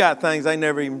they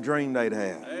never even dreamed they'd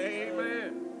have.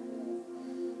 Amen.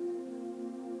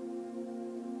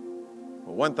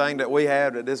 Well, one thing that we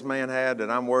have that this man had that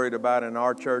I'm worried about in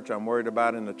our church, I'm worried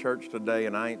about in the church today,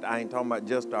 and I ain't talking about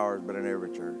just ours, but in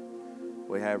every church.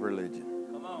 We have religion.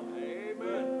 Come on.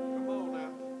 Amen. Come on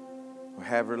now.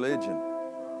 have religion.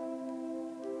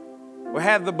 We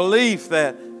have the belief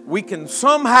that we can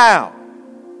somehow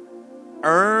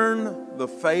earn the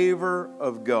favor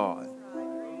of God.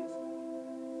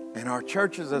 And our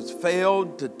churches have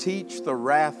failed to teach the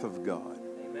wrath of God.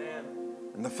 Amen.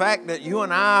 And the fact that you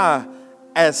and I,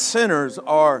 as sinners,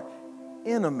 are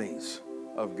enemies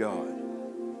of God.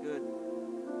 Good.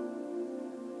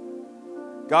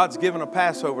 God's given a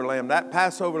Passover lamb. That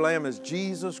Passover lamb is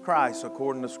Jesus Christ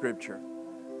according to Scripture.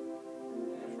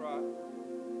 That's right.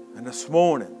 And this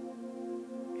morning,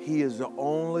 He is the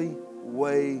only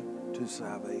way to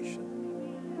salvation.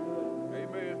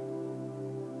 Amen.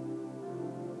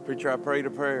 Preacher, I prayed a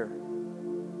prayer.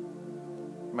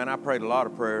 Man, I prayed a lot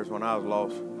of prayers when I was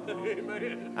lost.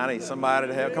 Amen. I need somebody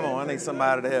to help. Come on, I need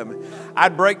somebody to help me.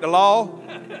 I'd break the law.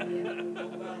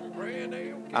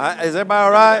 Is everybody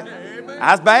all right?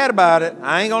 I was bad about it.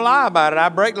 I ain't going to lie about it. I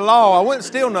break the law. I wouldn't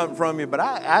steal nothing from you, but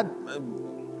I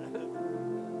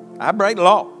break the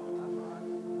law.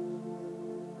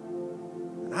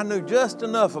 And I knew just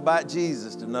enough about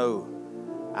Jesus to know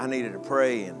I needed to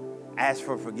pray and ask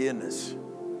for forgiveness.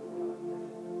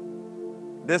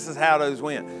 This is how those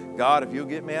went. God, if you'll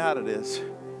get me out of this.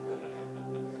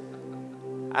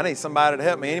 I need somebody to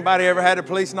help me. Anybody ever had the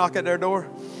police knock at their door?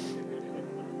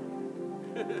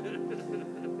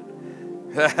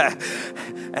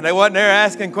 And they wasn't there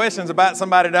asking questions about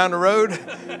somebody down the road.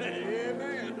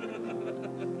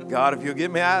 God, if you'll get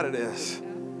me out of this.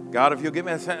 God, if you'll get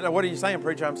me out. What are you saying,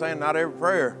 preacher? I'm saying not every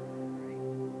prayer.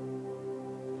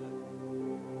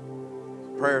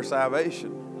 Prayer of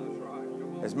salvation.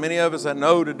 As many of us that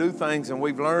know to do things, and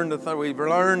we've learned the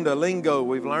lingo,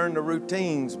 we've learned the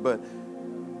routines, but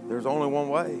there's only one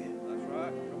way. That's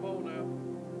right. Come on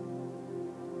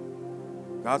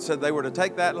now. God said they were to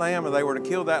take that lamb and they were to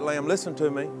kill that lamb, listen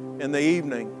to me, in the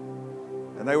evening.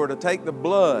 And they were to take the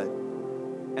blood,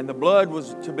 and the blood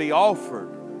was to be offered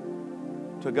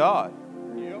to God.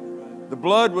 Yep. The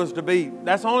blood was to be,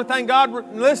 that's the only thing God,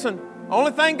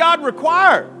 only thing God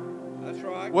required. That's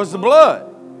right. Was the blood.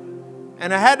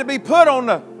 And it had to be put on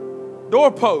the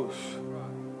doorpost.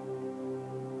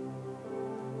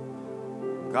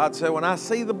 God said, when I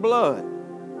see the blood,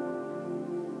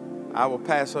 I will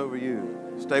pass over you.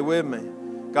 Stay with me.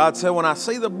 God said, when I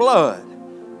see the blood,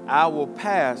 I will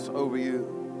pass over you.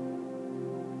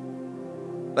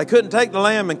 They couldn't take the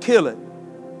lamb and kill it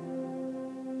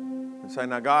and say,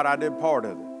 now God, I did part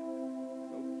of it.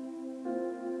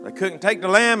 They couldn't take the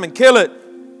lamb and kill it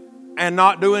and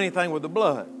not do anything with the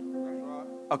blood.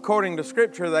 According to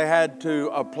Scripture, they had to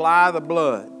apply the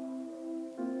blood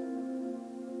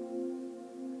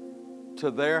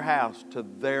to their house, to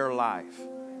their life.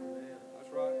 That's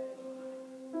right.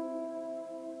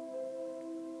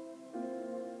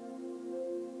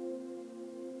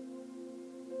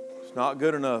 It's not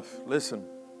good enough, listen,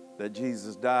 that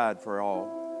Jesus died for all.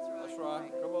 That's right.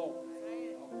 Come on.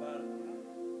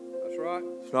 That's right.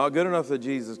 It's not good enough that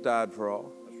Jesus died for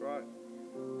all. That's right.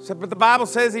 But the Bible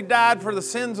says He died for the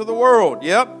sins of the world.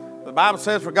 Yep. The Bible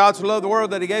says, for God so loved the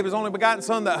world that He gave His only begotten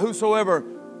Son, that whosoever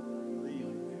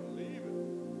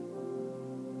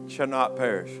shall not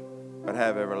perish, but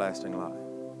have everlasting life.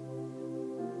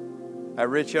 That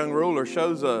rich young ruler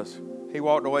shows us he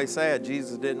walked away sad.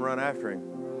 Jesus didn't run after him.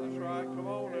 That's right. Come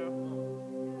on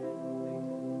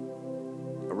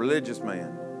now. A religious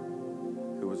man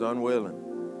who was unwilling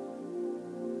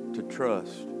to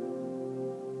trust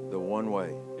the one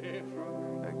way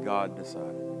that God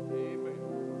decided. Amen.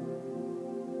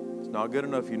 It's not good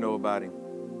enough you know about Him.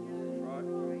 That's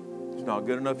right. It's not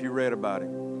good enough you read about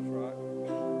Him. That's right.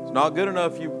 It's not good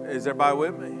enough is everybody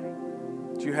with me?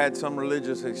 That you had some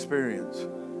religious experience.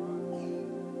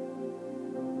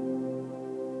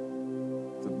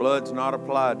 If the blood's not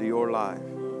applied to your life,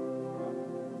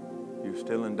 you're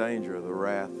still in danger of the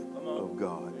wrath of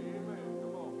God.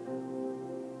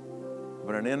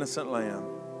 But an innocent lamb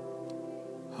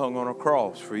hung on a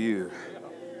cross for you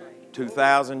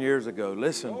 2,000 years ago,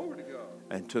 listen,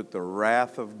 and took the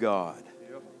wrath of God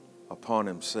upon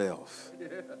Himself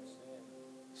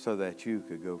so that you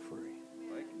could go free.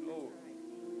 Thank you, Lord.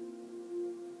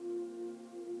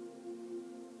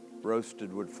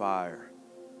 Roasted with fire.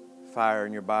 Fire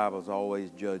in your Bible is always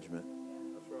judgment.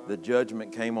 That's right. The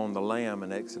judgment came on the lamb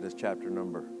in Exodus chapter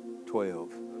number 12.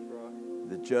 That's right.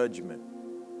 The judgment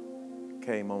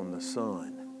came on the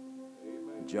Son.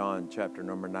 Amen. John chapter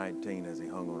number 19 as He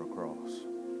hung on a cross.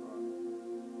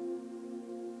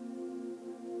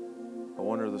 I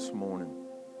wonder this morning,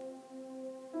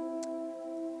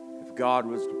 if God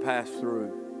was to pass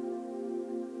through,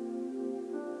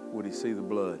 would He see the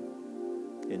blood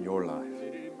in your life?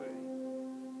 Amen.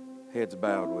 Heads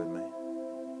bowed with me.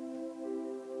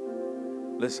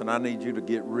 Listen, I need you to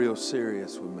get real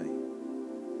serious with me.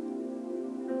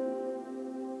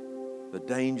 The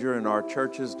danger in our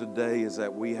churches today is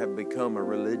that we have become a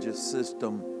religious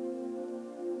system.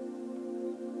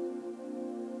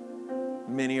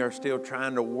 Many are still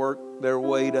trying to work their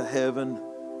way to heaven,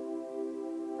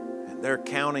 and they're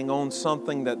counting on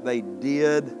something that they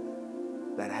did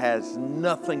that has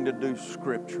nothing to do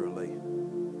scripturally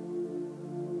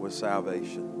with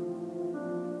salvation.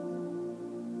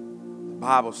 The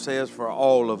Bible says for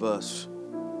all of us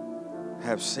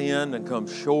have sinned and come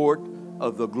short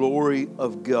of the glory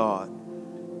of God.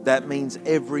 That means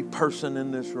every person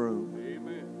in this room.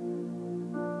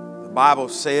 Amen. The Bible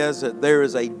says that there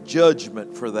is a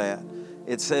judgment for that.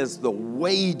 It says the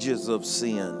wages of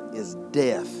sin is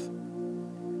death.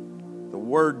 The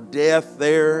word death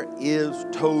there is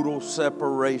total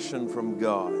separation from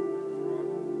God.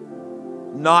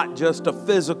 Not just a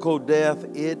physical death,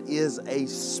 it is a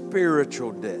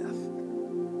spiritual death.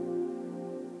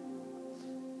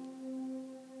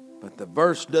 But the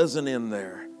verse doesn't end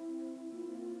there.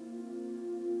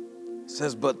 It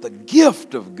says, but the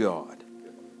gift of God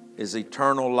is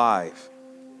eternal life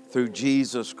through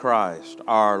Jesus Christ,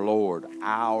 our Lord,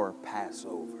 our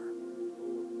Passover.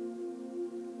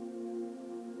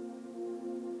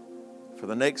 For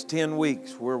the next 10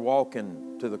 weeks, we're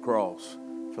walking to the cross.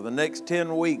 For the next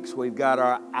 10 weeks, we've got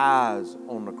our eyes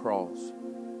on the cross.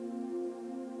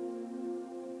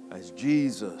 As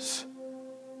Jesus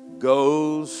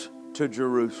goes to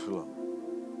Jerusalem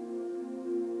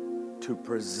to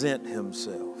present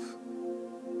himself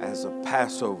as a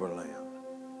Passover lamb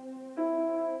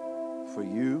for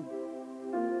you,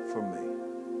 for me.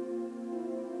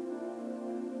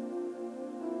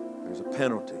 There's a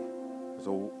penalty. There's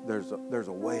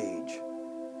a wage.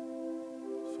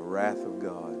 It's the wrath of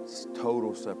God. It's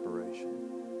total separation.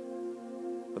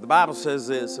 But the Bible says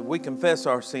this: if we confess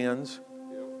our sins,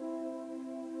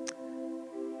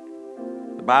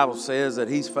 the Bible says that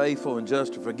He's faithful and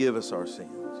just to forgive us our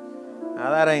sins.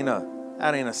 Now that ain't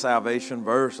a salvation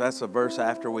verse. That's a verse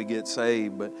after we get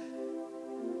saved. But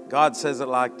God says it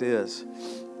like this.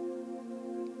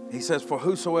 He says, for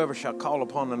whosoever shall call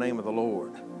upon the name of the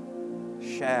Lord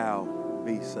shall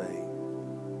be saved.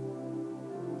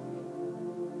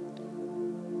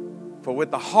 For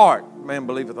with the heart man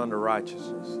believeth unto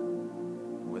righteousness,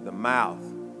 and with the mouth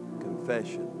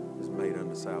confession is made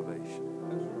unto salvation.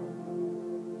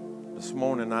 This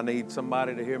morning I need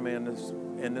somebody to hear me in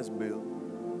this bill.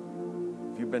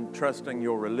 If you've been trusting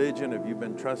your religion, if you've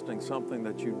been trusting something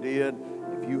that you did,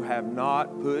 if you have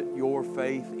not put your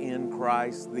faith in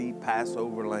Christ, the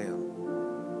Passover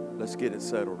Lamb, let's get it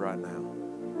settled right now.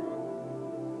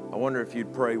 I wonder if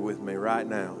you'd pray with me right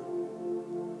now.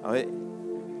 I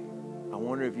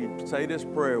wonder if you'd say this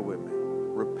prayer with me.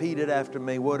 Repeat it after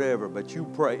me, whatever, but you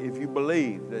pray. If you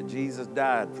believe that Jesus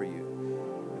died for you,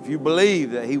 if you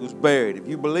believe that He was buried, if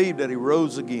you believe that He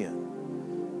rose again,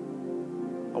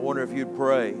 I wonder if you'd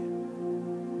pray.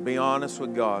 Be honest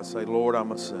with God. Say, Lord,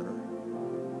 I'm a sinner.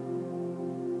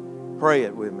 Pray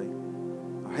it with me.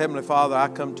 Heavenly Father, I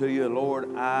come to you,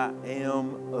 Lord, I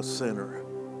am a sinner.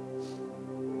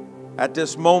 At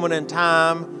this moment in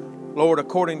time, Lord,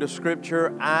 according to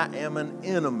Scripture, I am an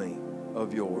enemy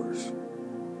of yours.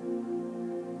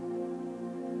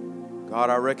 God,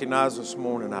 I recognize this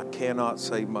morning I cannot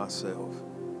save myself.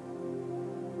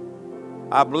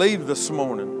 I believe this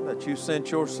morning that you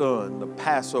sent your Son, the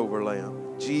Passover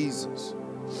Lamb, Jesus,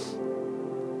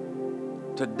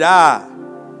 to die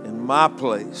in my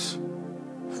place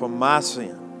for my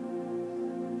sin.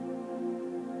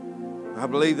 I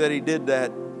believe that He did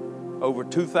that over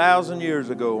 2,000 years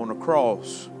ago on a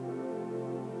cross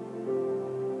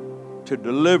to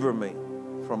deliver me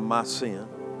from my sin.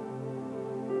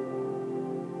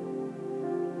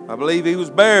 I believe He was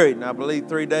buried, and I believe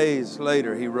 3 days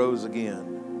later He rose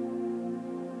again.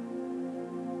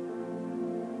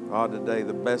 God, today,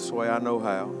 the best way I know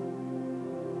how,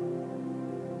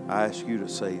 I ask you to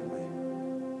save me.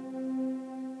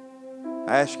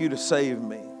 I ask you to save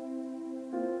me.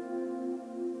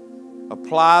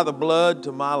 Apply the blood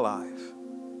to my life.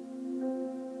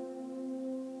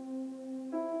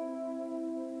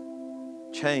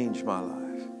 Change my life.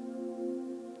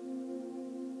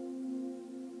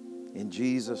 In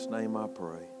Jesus' name I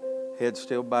pray. Head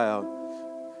still bowed.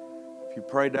 If you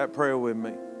prayed that prayer with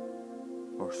me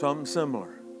or something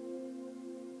similar,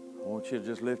 I want you to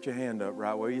just lift your hand up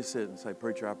right where you sit and say,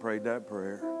 Preacher, I prayed that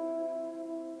prayer.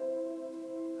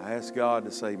 I asked God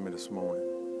to save me this morning.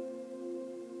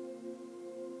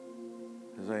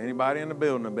 Is there anybody in the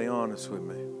building to be honest with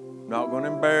me? I'm not going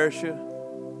to embarrass you.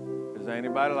 Is there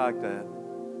anybody like that?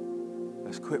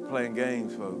 Let's quit playing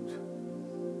games, folks.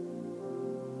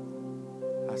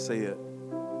 I see it.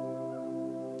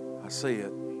 I see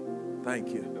it. Thank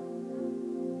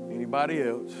you. Anybody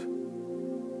else?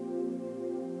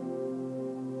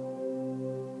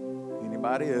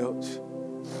 Anybody else?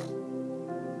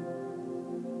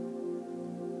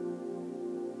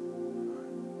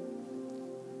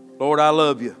 Lord, I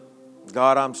love you.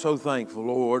 God, I'm so thankful,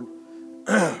 Lord,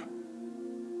 for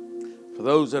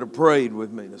those that have prayed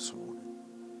with me this morning.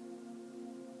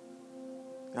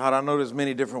 God, I know there's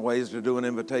many different ways to do an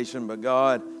invitation, but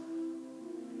God,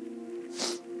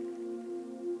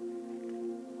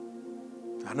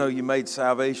 I know you made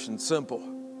salvation simple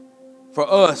for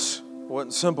us. It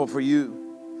wasn't simple for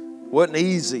you. It wasn't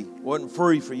easy. It wasn't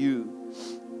free for you.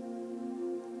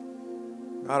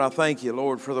 God, I thank you,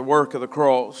 Lord, for the work of the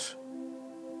cross.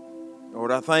 Lord,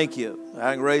 I thank you.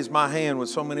 I can raise my hand with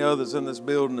so many others in this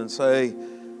building and say,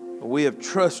 we have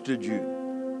trusted you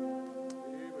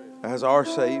as our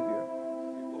Savior.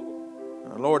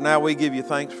 And Lord, now we give you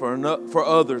thanks for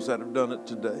others that have done it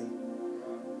today.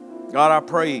 God, I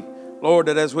pray, Lord,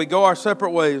 that as we go our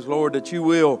separate ways, Lord, that you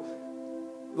will,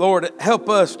 Lord, help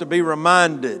us to be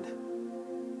reminded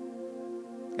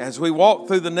as we walk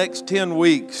through the next 10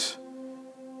 weeks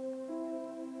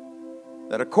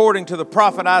that according to the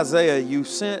prophet Isaiah, you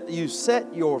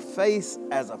set your face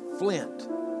as a flint,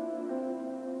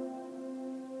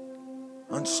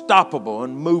 unstoppable,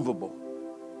 unmovable,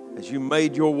 as you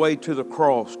made your way to the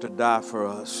cross to die for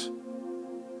us.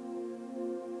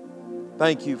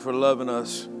 Thank you for loving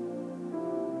us.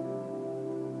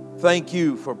 Thank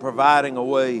you for providing a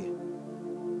way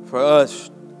for us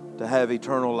to have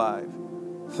eternal life.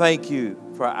 Thank you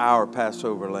for our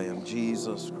Passover Lamb,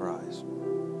 Jesus Christ.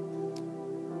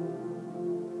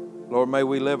 Lord, may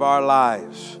we live our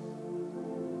lives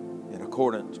in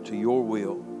accordance to your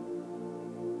will,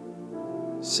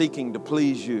 seeking to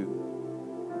please you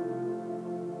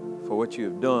for what you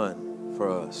have done for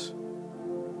us.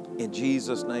 In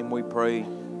Jesus' name we pray.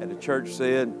 And the church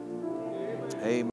said, amen.